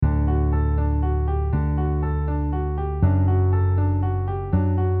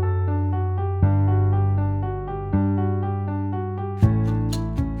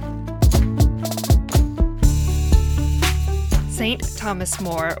Saint Thomas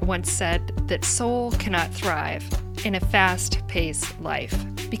More once said that soul cannot thrive in a fast-paced life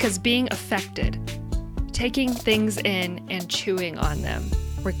because being affected, taking things in and chewing on them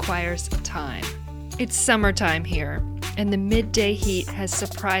requires time. It's summertime here, and the midday heat has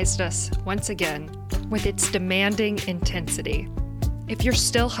surprised us once again with its demanding intensity. If you're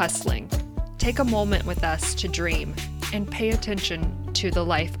still hustling, take a moment with us to dream and pay attention to the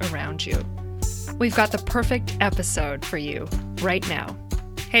life around you. We've got the perfect episode for you right now.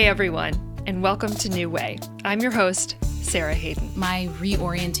 Hey everyone, and welcome to New Way. I'm your host, Sarah Hayden. My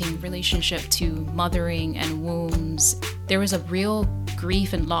reorienting relationship to mothering and wombs, there was a real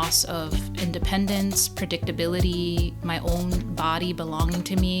grief and loss of independence, predictability, my own body belonging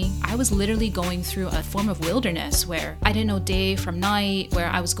to me. I was literally going through a form of wilderness where I didn't know day from night, where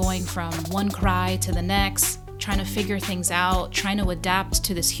I was going from one cry to the next, trying to figure things out, trying to adapt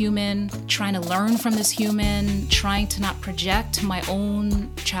to this human, trying to learn from this human, trying to not project my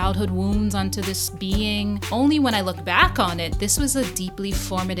own childhood wounds onto this being. Only when I look back on it, this was a deeply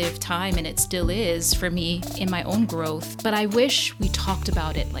formative time, and it still is for me in my own growth. But I wish we talked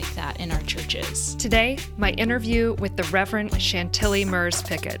about it like that in our churches. Today, my interview with the Reverend Chantilly Mers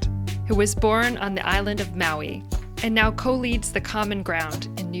Pickett, who was born on the island of Maui and now co-leads the Common Ground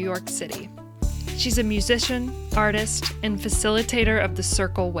in New York City. She's a musician, artist, and facilitator of the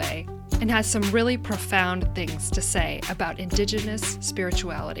Circle Way, and has some really profound things to say about indigenous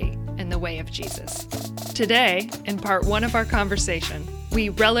spirituality and the way of Jesus. Today, in part one of our conversation, we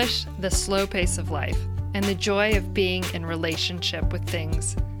relish the slow pace of life and the joy of being in relationship with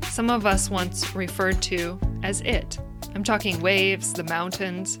things some of us once referred to as it. I'm talking waves, the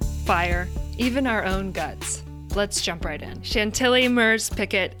mountains, fire, even our own guts. Let's jump right in. Chantilly Mers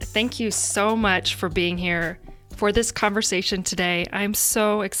Pickett, thank you so much for being here for this conversation today. I'm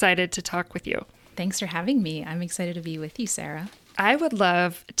so excited to talk with you. Thanks for having me. I'm excited to be with you, Sarah. I would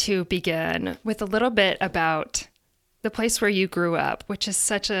love to begin with a little bit about the place where you grew up, which is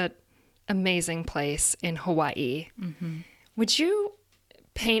such an amazing place in Hawaii. Mm-hmm. Would you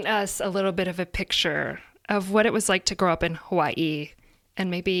paint us a little bit of a picture of what it was like to grow up in Hawaii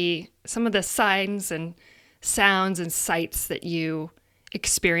and maybe some of the signs and sounds and sights that you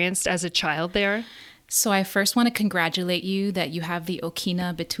experienced as a child there? So I first want to congratulate you that you have the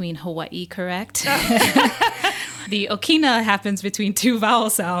Okina between Hawaii correct. The Okina happens between two vowel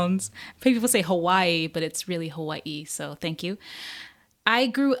sounds. People say Hawaii, but it's really Hawaii, so thank you. I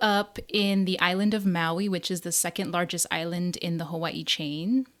grew up in the island of Maui, which is the second largest island in the Hawaii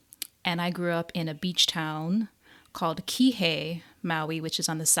chain. And I grew up in a beach town called Kihei, Maui, which is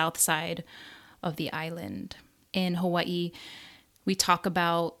on the south side of the island. In Hawaii, we talk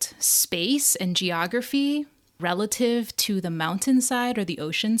about space and geography relative to the mountainside or the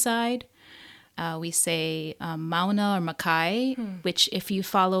ocean side. We say Mauna or Makai, which if you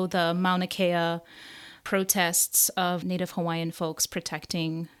follow the Mauna Kea protests of Native Hawaiian folks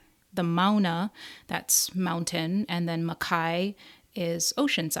protecting the Mauna, that's mountain, and then Makai is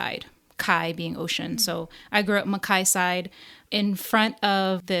ocean side, Kai being ocean. So I grew up Makai side in front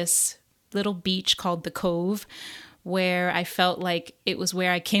of this little beach called the Cove, where I felt like it was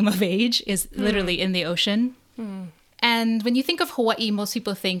where I came of age, is literally in the ocean. And when you think of Hawaii, most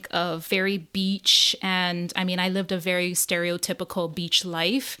people think of very beach, and I mean, I lived a very stereotypical beach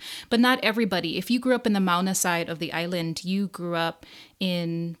life, but not everybody. If you grew up in the Mauna side of the island, you grew up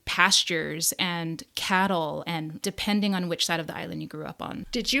in pastures and cattle, and depending on which side of the island you grew up on.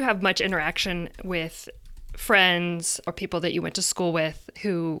 Did you have much interaction with friends or people that you went to school with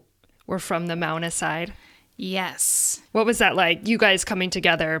who were from the Mauna side? Yes. What was that like, you guys coming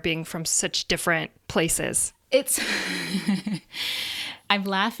together, being from such different places? I'm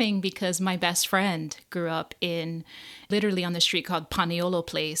laughing because my best friend grew up in literally on the street called Paniolo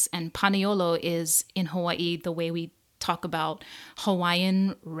Place. And Paniolo is in Hawaii the way we talk about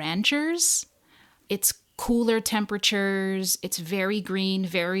Hawaiian ranchers. It's cooler temperatures, it's very green,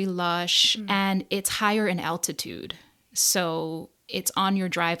 very lush, and it's higher in altitude. So it's on your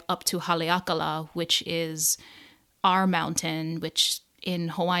drive up to Haleakala, which is our mountain, which in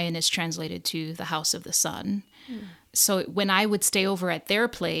Hawaiian is translated to the house of the sun. So when I would stay over at their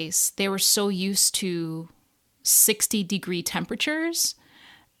place, they were so used to 60-degree temperatures.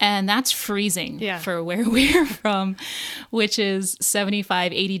 And that's freezing for where we're from, which is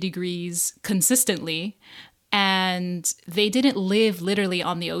 75, 80 degrees consistently. And they didn't live literally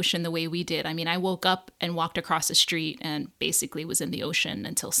on the ocean the way we did. I mean, I woke up and walked across the street and basically was in the ocean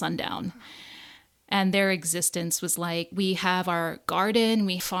until sundown. And their existence was like, we have our garden,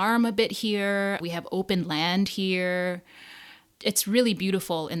 we farm a bit here, we have open land here. It's really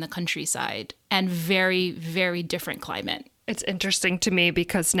beautiful in the countryside and very, very different climate. It's interesting to me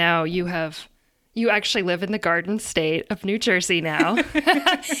because now you actually live in the Garden State of New Jersey now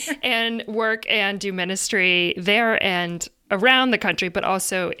and work and do ministry there and around the country, but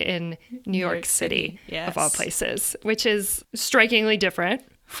also in New York City, yes, of all places, which is strikingly different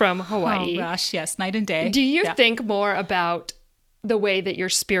from Hawaii. Oh gosh, yes, night and day. Do you think more about the way that your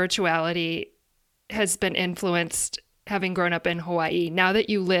spirituality has been influenced having grown up in Hawaii now that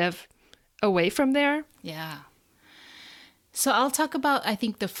you live away from there? Yeah. So I'll talk about, I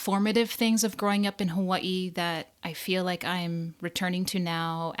think, the formative things of growing up in Hawaii that I feel like I'm returning to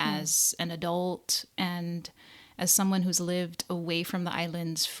now as an adult and as someone who's lived away from the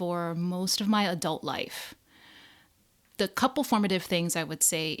islands for most of my adult life. The couple formative things I would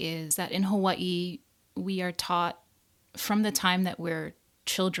say is that in Hawaii, we are taught from the time that we're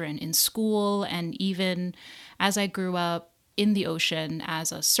children in school, and even as I grew up in the ocean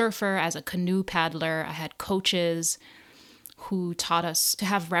as a surfer, as a canoe paddler, I had coaches who taught us to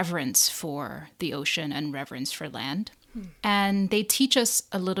have reverence for the ocean and reverence for land. And they teach us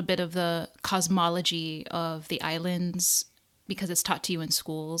a little bit of the cosmology of the islands because it's taught to you in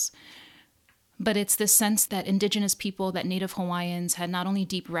schools. But it's this sense that indigenous people, that Native Hawaiians had not only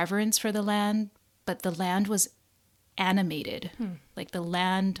deep reverence for the land, but the land was animated. Like the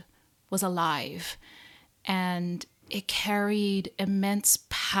land was alive. And it carried immense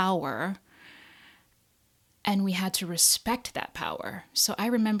power. And we had to respect that power. So I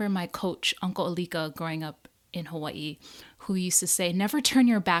remember my coach, Uncle Alika, growing up in Hawaii, who used to say, never turn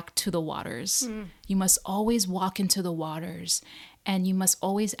your back to the waters. You must always walk into the waters, and you must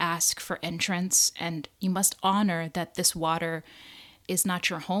always ask for entrance, and you must honor that this water is not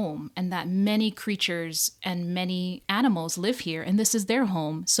your home, and that many creatures and many animals live here, and this is their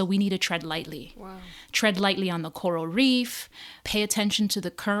home, so we need to tread lightly. Wow. Tread lightly on the coral reef, pay attention to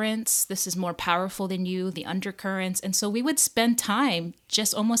the currents. This is more powerful than you, the undercurrents. And so we would spend time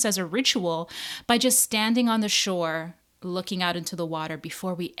just almost as a ritual by just standing on the shore, looking out into the water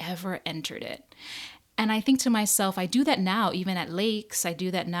before we ever entered it. And I think to myself, I do that now, even at lakes. I do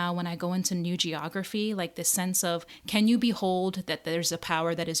that now when I go into new geography, like this sense of, can you behold that there's a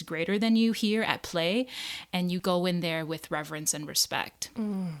power that is greater than you here at play? And you go in there with reverence and respect.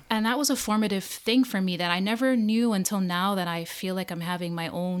 And that was a formative thing for me that I never knew until now, that I feel like I'm having my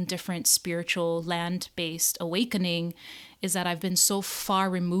own different spiritual land-based awakening, is that I've been so far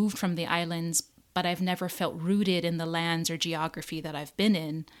removed from the islands, but I've never felt rooted in the lands or geography that I've been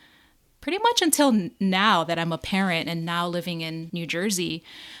in. Pretty much until now that I'm a parent and now living in New Jersey,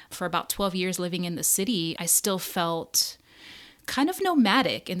 for about 12 years living in the city, I still felt kind of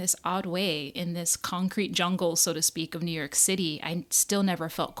nomadic in this odd way, in this concrete jungle, so to speak, of New York City. I still never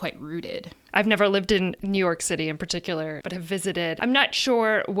felt quite rooted. I've never lived in New York City in particular, but have visited. I'm not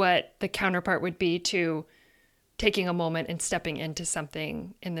sure what the counterpart would be to taking a moment and stepping into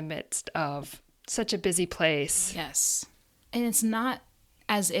something in the midst of such a busy place. Yes. And it's not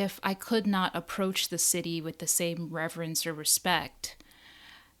as if I could not approach the city with the same reverence or respect.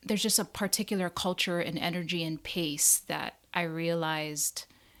 There's just a particular culture and energy and pace that I realized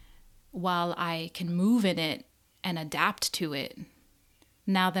while I can move in it and adapt to it,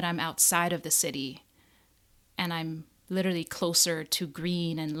 now that I'm outside of the city and I'm literally closer to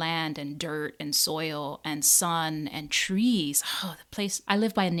green and land and dirt and soil and sun and trees. Oh, the place, I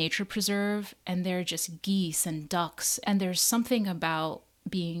live by a nature preserve, and there are just geese and ducks. And there's something about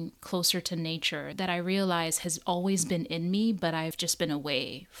being closer to nature that I realize has always been in me, but I've just been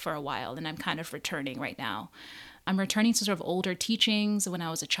away for a while, and I'm kind of returning right now. I'm returning to sort of older teachings when I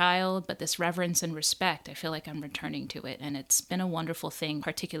was a child, but this reverence and respect, I feel like I'm returning to it. And it's been a wonderful thing,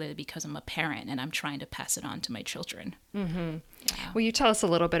 particularly because I'm a parent and I'm trying to pass it on to my children. Mm-hmm. Yeah. Will you tell us a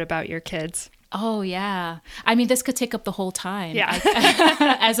little bit about your kids? Oh, yeah. I mean, this could take up the whole time. Yeah.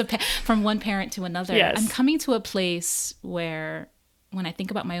 From one parent to another. Yes. I'm coming to a place where, when I think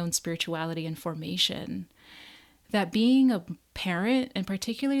about my own spirituality and formation, that being a parent, and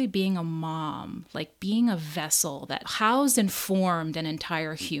particularly being a mom, like being a vessel that housed and formed an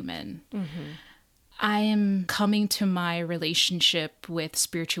entire human. Mm-hmm. I am coming to my relationship with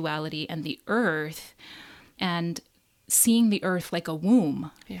spirituality and the earth, and seeing the earth like a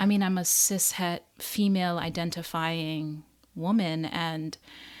womb. Yeah. I mean, I'm a cishet female identifying woman, and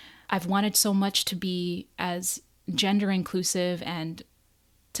I've wanted so much to be as gender inclusive and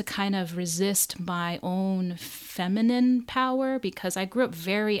to kind of resist my own feminine power, because I grew up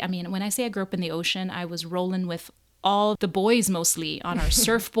when I say I grew up in the ocean, I was rolling with all the boys mostly on our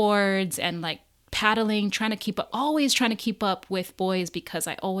surfboards and like paddling, always trying to keep up with boys, because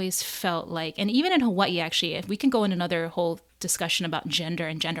I always felt like, and even in Hawaii, actually, if we can go in another whole discussion about gender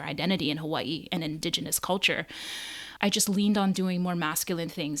and gender identity in Hawaii and indigenous culture, I just leaned on doing more masculine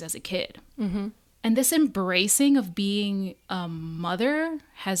things as a kid. And this embracing of being a mother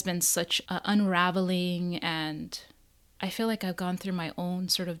has been such an unraveling, and I feel like I've gone through my own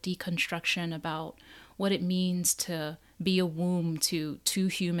sort of deconstruction about what it means to be a womb to two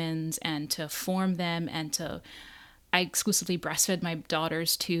humans and to form them, and I exclusively breastfed my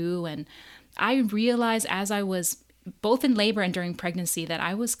daughters too. And I realized as I was both in labor and during pregnancy that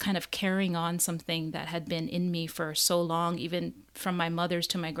I was kind of carrying on something that had been in me for so long, even from my mothers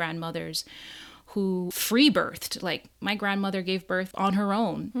to my grandmothers, who free birthed. Like my grandmother gave birth on her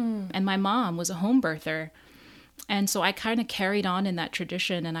own, and my mom was a home birther. And so I kind of carried on in that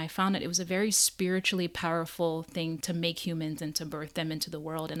tradition, and I found that it was a very spiritually powerful thing to make humans and to birth them into the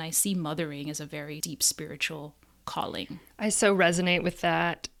world. And I see mothering as a very deep spiritual calling. I so resonate with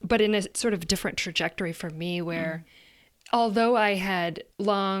that, but in a sort of different trajectory for me, where although I had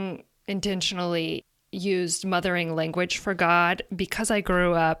long intentionally used mothering language for God, because I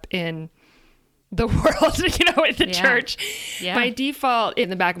grew up in the world, in the church, my default in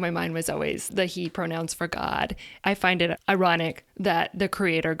the back of my mind was always the he pronouns for God. I find it ironic that the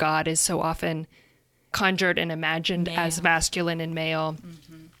creator God is so often conjured and imagined as masculine and male.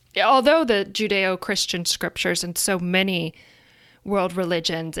 Although the Judeo-Christian scriptures and so many world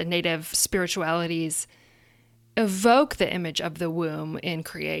religions and native spiritualities evoke the image of the womb in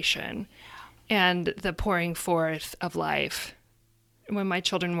creation and the pouring forth of life. When my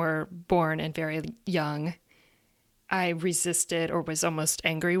children were born and very young, I resisted or was almost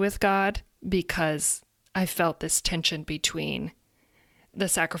angry with God because I felt this tension between the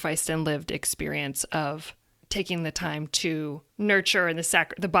sacrificed and lived experience of taking the time to nurture and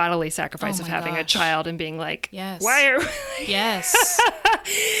the bodily sacrifice of having a child, and being like, why are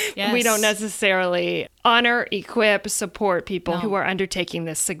we don't necessarily honor, equip, support people who are undertaking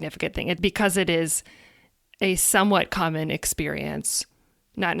this significant thing, because it is a somewhat common experience,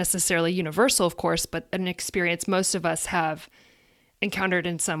 not necessarily universal, of course, but an experience most of us have encountered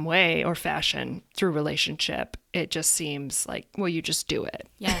in some way or fashion through relationship. It just seems like, well, you just do it.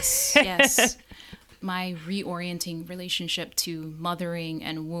 Yes. My reorienting relationship to mothering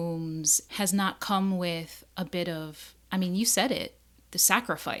and wombs has not come with a bit of, you said it, the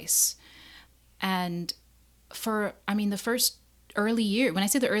sacrifice. And the first early year, when I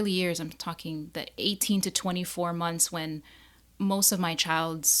say the early years, I'm talking the 18 to 24 months when most of my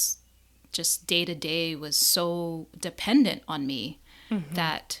child's just day to day was so dependent on me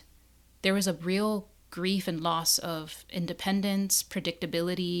that there was a real grief and loss of independence,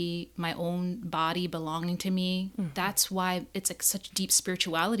 predictability, my own body belonging to me. That's why it's like such deep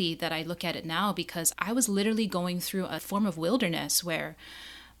spirituality that I look at it now, because I was literally going through a form of wilderness where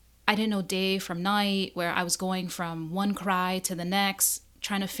I didn't know day from night, where I was going from one cry to the next,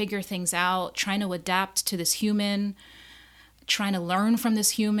 trying to figure things out, trying to adapt to this human, trying to learn from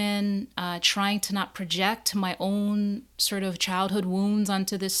this human, trying to not project my own sort of childhood wounds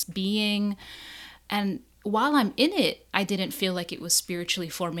onto this being. And while I'm in it, I didn't feel like it was spiritually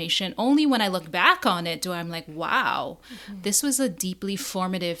formation. Only when I look back on it do I'm like, wow, this was a deeply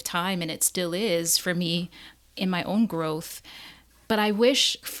formative time, and it still is for me in my own growth. But I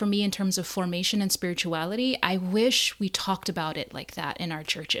wish, for me, in terms of formation and spirituality, I wish we talked about it like that in our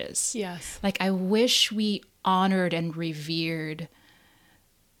churches. Yes. Like, I wish we honored and revered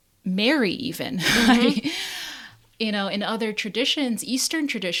Mary even. In other traditions, Eastern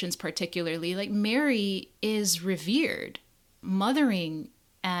traditions particularly, like Mary is revered. Mothering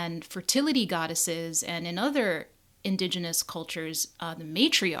and fertility goddesses, and in other indigenous cultures, the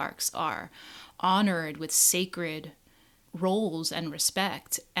matriarchs are honored with sacred roles and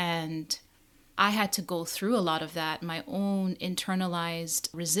respect. And I had to go through a lot of that, my own internalized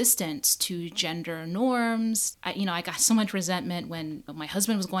resistance to gender norms. I got so much resentment when my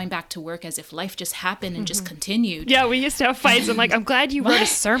husband was going back to work as if life just happened and just continued. Yeah, we used to have fights. I'm like, I'm glad you wrote a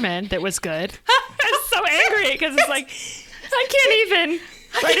sermon that was good. I was so angry because it's like, I can't even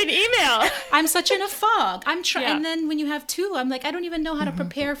write an email. I'm such in a fog. I'm trying. And then when you have two, I'm like, I don't even know how to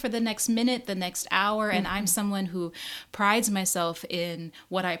prepare for the next minute, the next hour. And I'm someone who prides myself in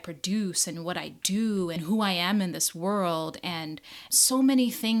what I produce and what I do and who I am in this world. And so many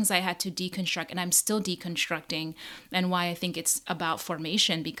things I had to deconstruct, and I'm still deconstructing. And why I think it's about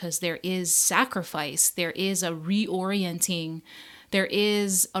formation, because there is sacrifice, there is a reorienting, there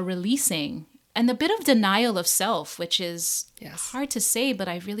is a releasing, and a bit of denial of self, which is hard to say, but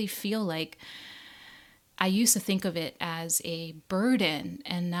I really feel like I used to think of it as a burden.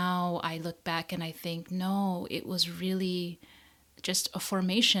 And now I look back and I think, no, it was really just a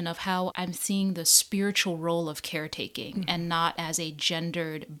formation of how I'm seeing the spiritual role of caretaking and not as a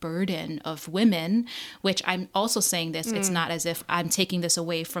gendered burden of women, which I'm also saying this, it's not as if I'm taking this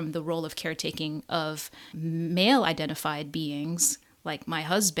away from the role of caretaking of male identified beings like my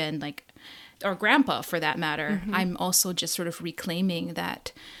husband, like, or grandpa for that matter. I'm also just sort of reclaiming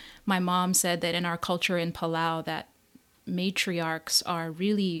that my mom said that in our culture in Palau that matriarchs are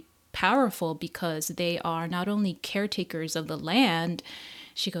really powerful because they are not only caretakers of the land.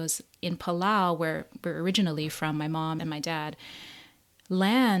 She goes, in Palau, where we're originally from, my mom and my dad,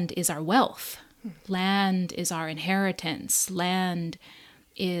 land is our wealth. Land is our inheritance. Land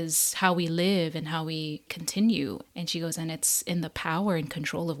is how we live and how we continue. And she goes, and it's in the power and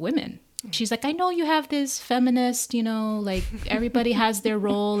control of women. She's like, I know you have this feminist, like everybody has their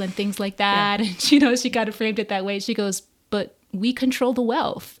role and things like that. Yeah. And, she kind of framed it that way. She goes, but we control the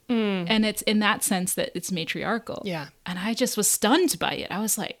wealth. And it's in that sense that it's matriarchal. Yeah. And I just was stunned by it. I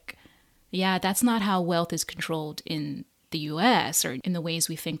was like, yeah, that's not how wealth is controlled in the US or in the ways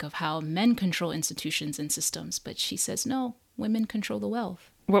we think of how men control institutions and systems. But she says, no, women control the wealth.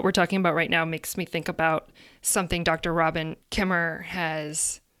 What we're talking about right now makes me think about something Dr. Robin Kimmerer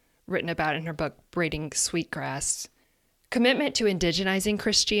has written about in her book, Braiding Sweetgrass. Commitment to indigenizing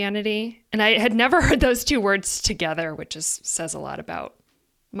Christianity. And I had never heard those two words together, which says a lot about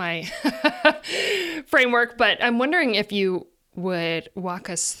my framework. But I'm wondering if you would walk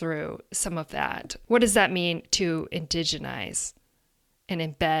us through some of that. What does that mean to indigenize and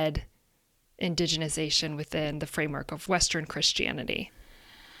embed indigenization within the framework of Western Christianity?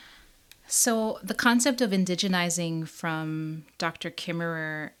 So the concept of indigenizing from Dr.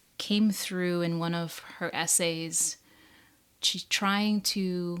 Kimmerer came through in one of her essays. She's trying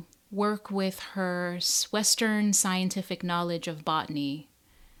to work with her Western scientific knowledge of botany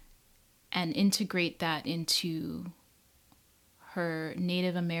and integrate that into her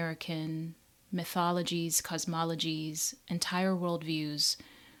Native American mythologies, cosmologies, entire worldviews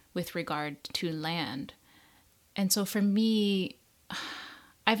with regard to land. And so for me,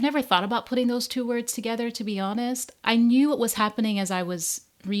 I've never thought about putting those two words together, to be honest. I knew what was happening as I was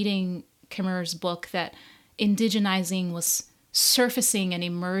reading Kimmerer's book, that indigenizing was surfacing and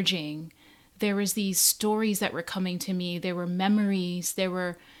emerging. There was these stories that were coming to me. There were memories. There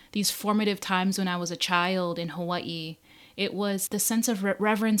were these formative times when I was a child in Hawaii. It was the sense of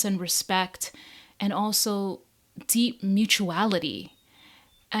reverence and respect and also deep mutuality.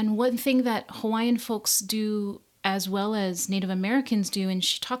 And one thing that Hawaiian folks do as well as Native Americans do, and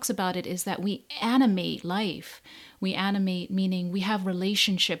she talks about it, is that we animate life. We animate, meaning we have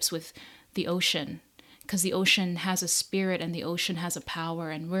relationships with the ocean, because the ocean has a spirit and the ocean has a power,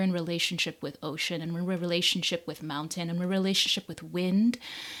 and we're in relationship with ocean, and we're in relationship with mountain, and we're in relationship with wind,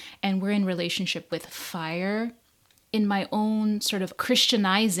 and we're in relationship with fire. In my own sort of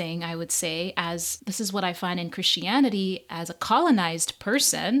Christianizing, I would say, as this is what I find in Christianity as a colonized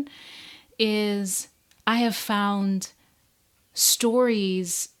person, is I have found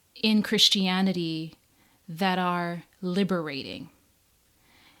stories in Christianity that are liberating.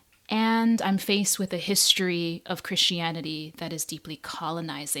 And I'm faced with a history of Christianity that is deeply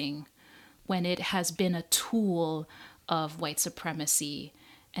colonizing, when it has been a tool of white supremacy,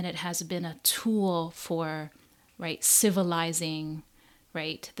 and it has been a tool for, civilizing,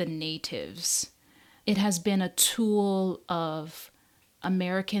 the natives. It has been a tool of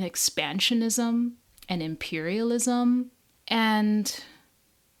American expansionism and imperialism. And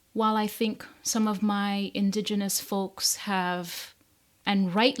while I think some of my indigenous folks have,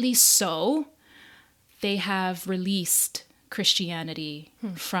 and rightly so, they have released Christianity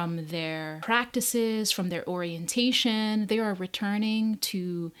from their practices, from their orientation. They are returning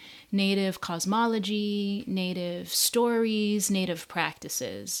to Native cosmology, Native stories, Native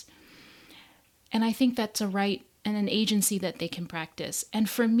practices. And I think that's a right and an agency that they can practice. And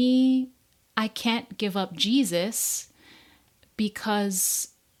for me, I can't give up Jesus, because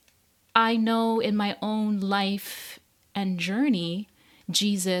I know in my own life and journey,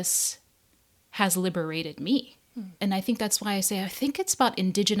 Jesus has liberated me. And I think that's why I say, I think it's about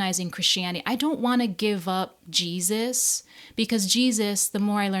indigenizing Christianity. I don't want to give up Jesus, because Jesus, the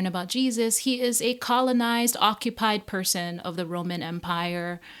more I learn about Jesus, he is a colonized, occupied person of the Roman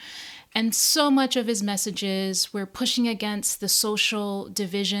Empire. And so much of his messages were pushing against the social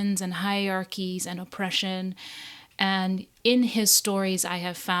divisions and hierarchies and oppression. And in his stories, I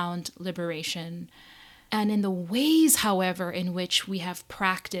have found liberation. And in the ways, however, in which we have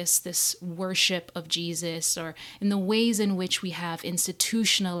practiced this worship of Jesus, or in the ways in which we have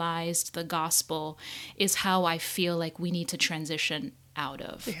institutionalized the gospel, is how I feel like we need to transition out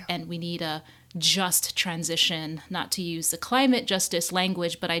of. Yeah. And we need a just transition, not to use the climate justice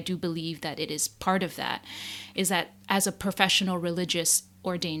language, but I do believe that it is part of that, is that as a professional religious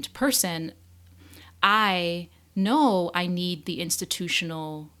ordained person, I know I need the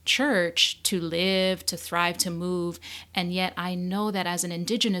institutional church to live, to thrive, to move. And yet I know that as an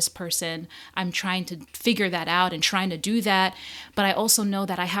Indigenous person, I'm trying to figure that out and trying to do that. But I also know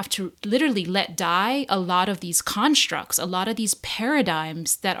that I have to literally let die a lot of these constructs, a lot of these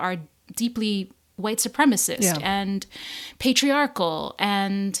paradigms that are deeply white supremacist and patriarchal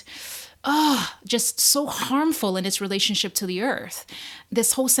and just so harmful in its relationship to the earth.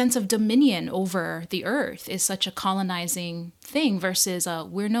 This whole sense of dominion over the earth is such a colonizing thing versus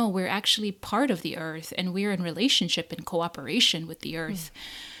we're actually part of the earth and we're in relationship and cooperation with the earth.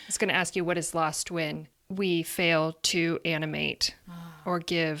 I was going to ask you, what is lost when we fail to animate or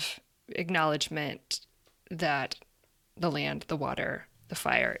give acknowledgement that the land, the water, the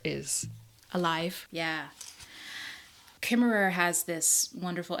fire is alive? Yeah. Kimmerer has this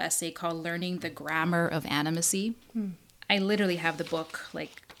wonderful essay called Learning the Grammar of Animacy. I literally have the book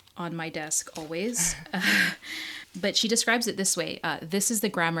on my desk always. But she describes it this way. This is the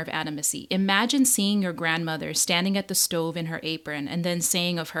grammar of animacy. Imagine seeing your grandmother standing at the stove in her apron and then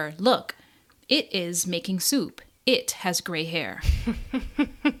saying of her, "Look, it is making soup. It has gray hair."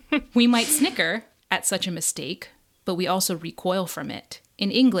 We might snicker at such a mistake, but we also recoil from it. In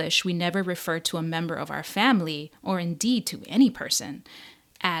English, we never refer to a member of our family, or indeed to any person,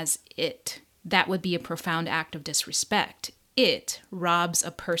 as it. That would be a profound act of disrespect. It robs a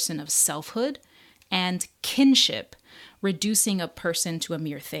person of selfhood and kinship, reducing a person to a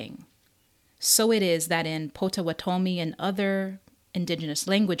mere thing. So it is that in Potawatomi and other Indigenous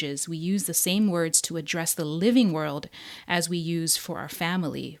languages, we use the same words to address the living world as we use for our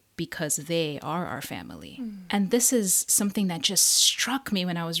family, because they are our family. And this is something that just struck me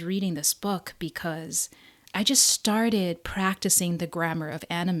when I was reading this book, because I just started practicing the grammar of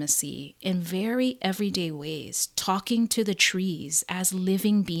animacy in very everyday ways, talking to the trees as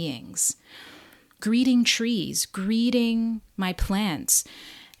living beings, greeting trees, greeting my plants.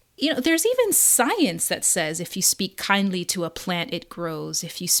 There's even science that says if you speak kindly to a plant, it grows.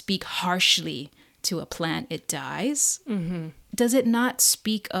 If you speak harshly to a plant, it dies. Mm-hmm. Does it not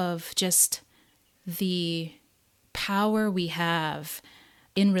speak of just the power we have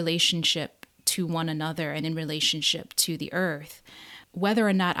in relationship to one another and in relationship to the earth? Whether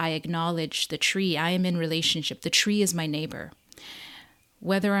or not I acknowledge the tree, I am in relationship. The tree is my neighbor.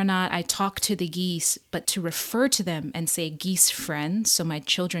 Whether or not I talk to the geese, but to refer to them and say geese friends. So my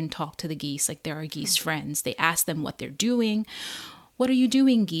children talk to the geese like they're our geese friends. They ask them what they're doing. What are you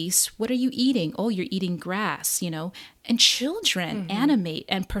doing, geese? What are you eating? Oh, you're eating grass, And children animate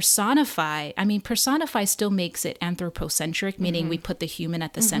and personify. I mean, personify still makes it anthropocentric, meaning we put the human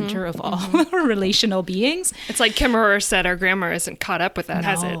at the center of all relational beings. It's like Kimmerer said, our grammar isn't caught up with that,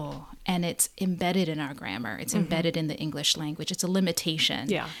 has it? And it's embedded in our grammar. It's embedded in the English language. It's a limitation.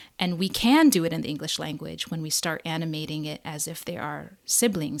 Yeah. And we can do it in the English language when we start animating it as if they are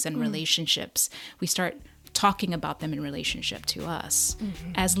siblings and relationships. We start talking about them in relationship to us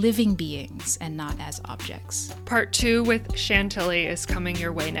as living beings and not as objects. Part 2 with Chantilly is coming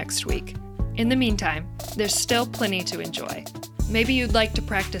your way next week. In the meantime, there's still plenty to enjoy. Maybe you'd like to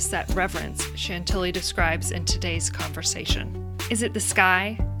practice that reverence Chantilly describes in today's conversation. Is it the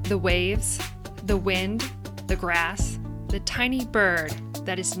sky, the waves, the wind, the grass, the tiny bird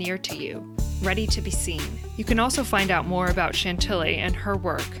that is near to you, ready to be seen? You can also find out more about Chantilly and her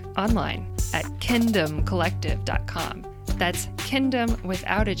work online at kingdomcollective.com. That's kingdom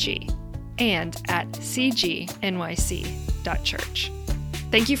without a G. And at cgnyc.church.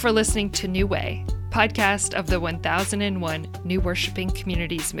 Thank you for listening to New Way, podcast of the 1001 New Worshiping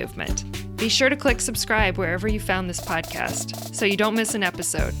Communities movement. Be sure to click subscribe wherever you found this podcast so you don't miss an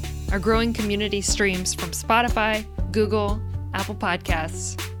episode. Our growing community streams from Spotify, Google, Apple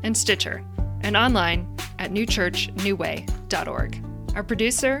Podcasts, and Stitcher, and online at newchurchnewway.org. Our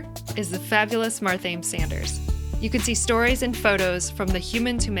producer is the fabulous Marthame Sanders. You can see stories and photos from the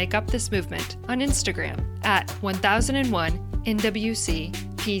humans who make up this movement on Instagram at 1001 NWC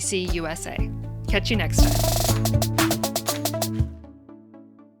PC USA. Catch you next time.